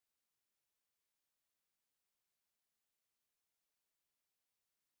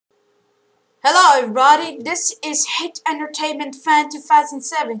Hello everybody, this is Hit Entertainment Fan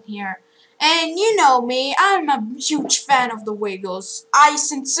 2007 here. And you know me, I'm a huge fan of the Wiggles. I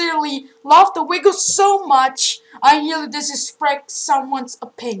sincerely love the Wiggles so much, I nearly disrespect someone's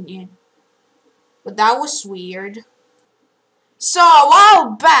opinion. But that was weird. So a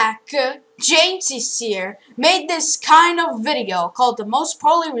while back, James is here, made this kind of video called the most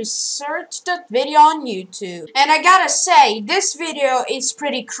poorly researched video on YouTube. And I gotta say, this video is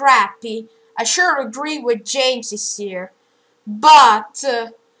pretty crappy. I sure agree with James is here. But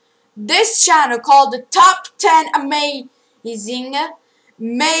this channel called the Top 10 Amazing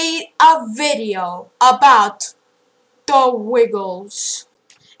made a video about the Wiggles.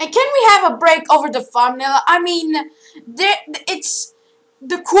 And can we have a break over the thumbnail? I mean, it's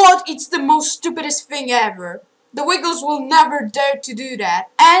the quote, "It's the most stupidest thing ever." The Wiggles will never dare to do that.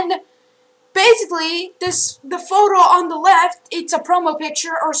 And basically, the photo on the left, it's a promo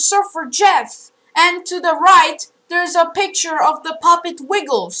picture or Surfer Jeff. And to the right, there's a picture of the puppet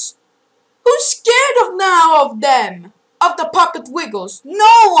Wiggles. Who's scared of now of them? Of the puppet Wiggles?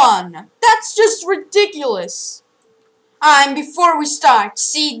 No one! That's just ridiculous. And before we start,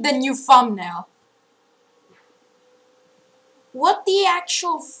 see the new thumbnail. What the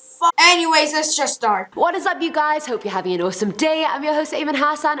actual fuck? Anyways, let's just start. What is up, you guys? Hope you're having an awesome day. I'm your host, Eamon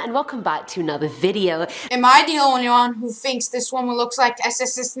Hassan, and welcome back to another video. Am I the only one who thinks this woman looks like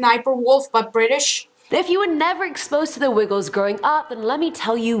SS Sniper Wolf but British? If you were never exposed to the Wiggles growing up, then let me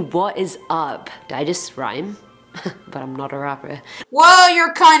tell you what is up. Did I just rhyme? But I'm not a rapper. Well,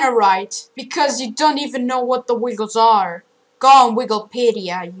 you're kinda right, because you don't even know what the Wiggles are. Go on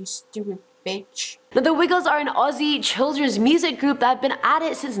Wigglepedia, you stupid bitch. Now, the Wiggles are an Aussie children's music group that have been at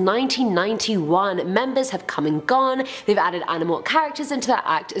it since 1991. Members have come and gone. They've added animal characters into their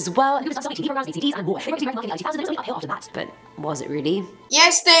act as well. But was it really?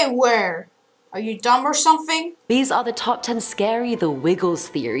 Yes, they were. Are you dumb or something? These are the top 10 scary The Wiggles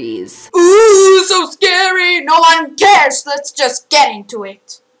theories. Ooh, so scary! No one cares! Let's just get into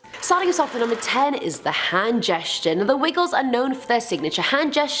it. Starting us off at number 10 is the hand gesture. Now, the Wiggles are known for their signature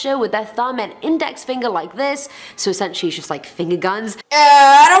hand gesture with their thumb and index finger like this. So essentially it's just like finger guns.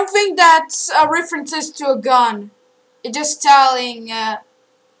 I don't think that's references to a gun. It's just telling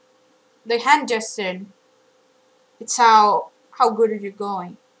the hand gesture. It's how good are you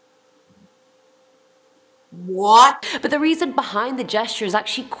going. What? But the reason behind the gesture is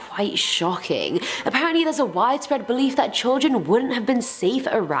actually quite shocking. Apparently there's a widespread belief that children wouldn't have been safe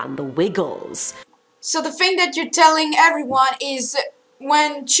around the Wiggles. So the thing that you're telling everyone is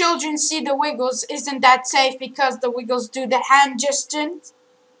when children see the Wiggles, isn't that safe because the Wiggles do the hand gesture?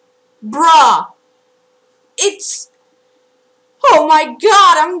 Bruh. It's... Oh my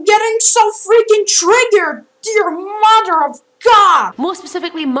god, I'm getting so freaking triggered! Dear mother of God! More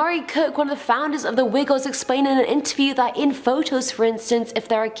specifically, Murray Cook, one of the founders of the Wiggles, explained in an interview that in photos, for instance, if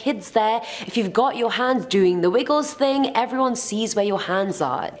there are kids there, if you've got your hands doing the Wiggles thing, everyone sees where your hands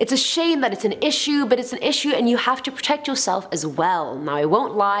are. It's a shame that it's an issue, but it's an issue and you have to protect yourself as well. Now, I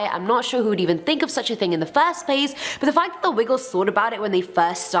won't lie, I'm not sure who would even think of such a thing in the first place, but the fact that the Wiggles thought about it when they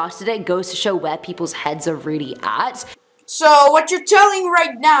first started it goes to show where people's heads are really at. So what you're telling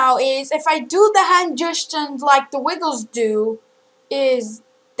right now is if I do the hand gestures like the Wiggles do is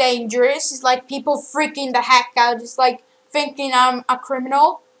dangerous. It's like people freaking the heck out. It's like thinking I'm a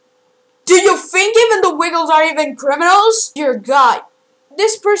criminal. Do you think even the Wiggles are even criminals? Dear God.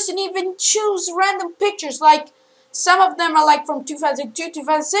 This person even choose random pictures. Like some of them are like from 2002,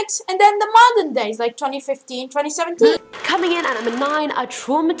 2006 and then the modern days like 2015, 2017. Coming in at number 9 are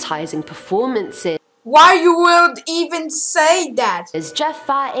traumatizing performances. Why you would even say that? As Jeff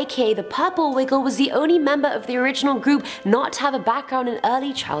Farr, aka the Purple Wiggle, was the only member of the original group not to have a background in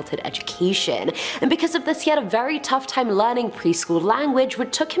early childhood education. And because of this, he had a very tough time learning preschool language,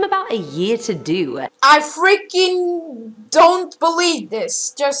 which took him about a year to do. I freaking don't believe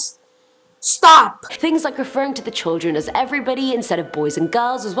this. Just stop. Things like referring to the children as everybody instead of boys and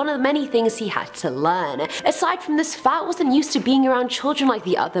girls was one of the many things he had to learn. Aside from this, Fat wasn't used to being around children like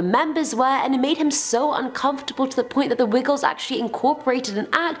the other members were, and it made him so uncomfortable to the point that the Wiggles actually incorporated an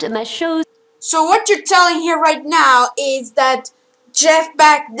act in their shows. So what you're telling here right now is that Jeff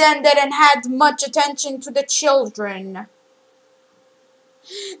back then didn't have much attention to the children.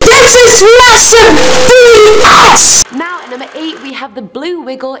 This is massive BS! Now, at number 8, we have the Blue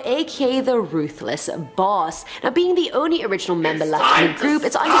Wiggle, aka the Ruthless Boss. Now, being the only original member left in the group,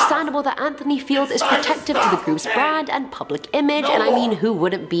 it's understandable that Anthony Field is protective to the group's brand and public image, and I mean, who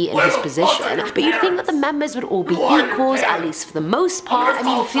wouldn't be in his position? But you'd think that the members would all be equals, at least for the most part. I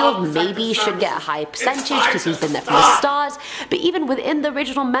mean, Field maybe should get a higher percentage because he's been there from the start, but even within the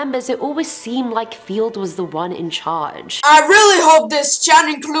original members, it always seemed like Field was the one in charge. I really hope this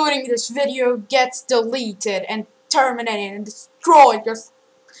channel, including this video, gets deleted and terminated and destroyed. Just,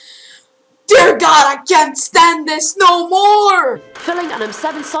 dear God, I can't stand this no more! Filling at number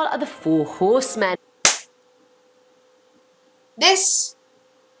 7 slot are the Four Horsemen. This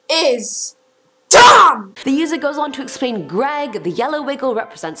is dumb! The user goes on to explain Greg, the yellow wiggle,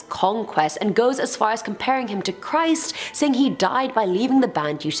 represents conquest and goes as far as comparing him to Christ, saying he died by leaving the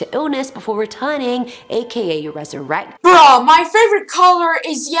band due to illness before returning, aka resurrect. Bro, my favorite color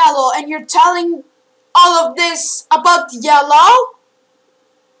is yellow and you're telling all of this about yellow?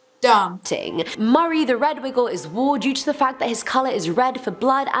 Dumb. Murray, the red wiggle, is war due to the fact that his color is red for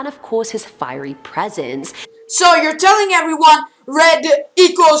blood and of course his fiery presence. So you're telling everyone red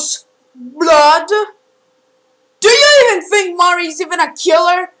equals blood? Do you even think Murray's even a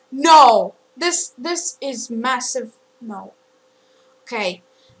killer? No. This is massive. No. Okay.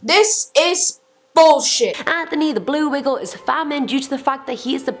 This is bullshit. Anthony, the blue wiggle, is famine due to the fact that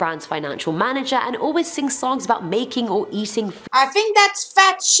he is the brand's financial manager and always sings songs about making or eating I think that's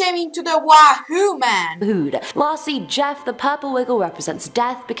fat shaming to the wahoo man. food. Lastly, Jeff, the purple wiggle, represents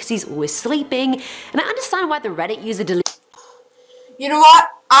death because he's always sleeping, and I understand why the Reddit user deleted. You know what?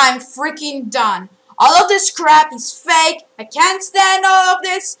 I'm freaking done. All of this crap is fake. I can't stand all of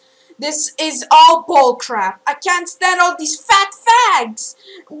this. This is all bull crap. I can't stand all these fat fags.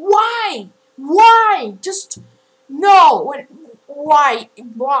 Why? Why? Just no. Why?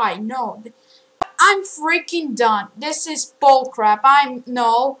 Why? No. I'm freaking done. This is bull crap.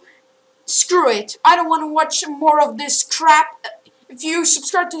 No. Screw it. I don't want to watch more of this crap. If you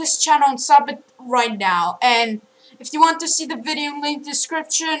subscribe to this channel and sub it right now. And if you want to see the video link in the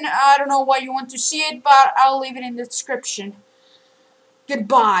description, I don't know why you want to see it, but I'll leave it in the description.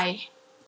 Goodbye.